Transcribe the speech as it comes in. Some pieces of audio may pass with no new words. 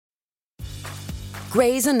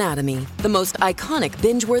Grey's Anatomy, the most iconic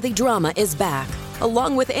binge-worthy drama, is back,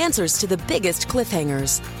 along with answers to the biggest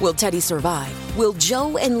cliffhangers. Will Teddy survive? Will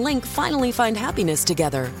Joe and Link finally find happiness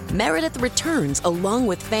together? Meredith returns along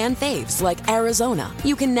with fan faves like Arizona.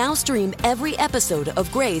 You can now stream every episode of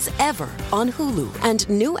Grey's ever on Hulu, and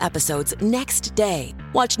new episodes next day.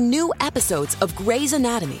 Watch new episodes of Grey's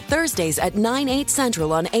Anatomy Thursdays at 9/8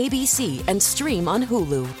 Central on ABC and stream on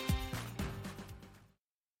Hulu.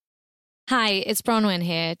 Hi, it's Bronwyn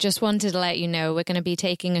here. Just wanted to let you know we're going to be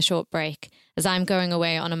taking a short break as I'm going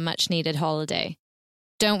away on a much-needed holiday.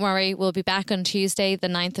 Don't worry, we'll be back on Tuesday, the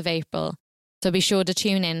 9th of April, so be sure to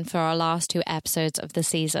tune in for our last 2 episodes of the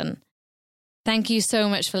season. Thank you so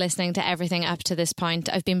much for listening to everything up to this point.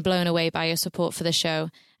 I've been blown away by your support for the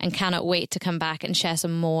show and cannot wait to come back and share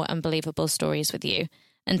some more unbelievable stories with you.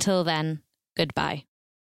 Until then, goodbye.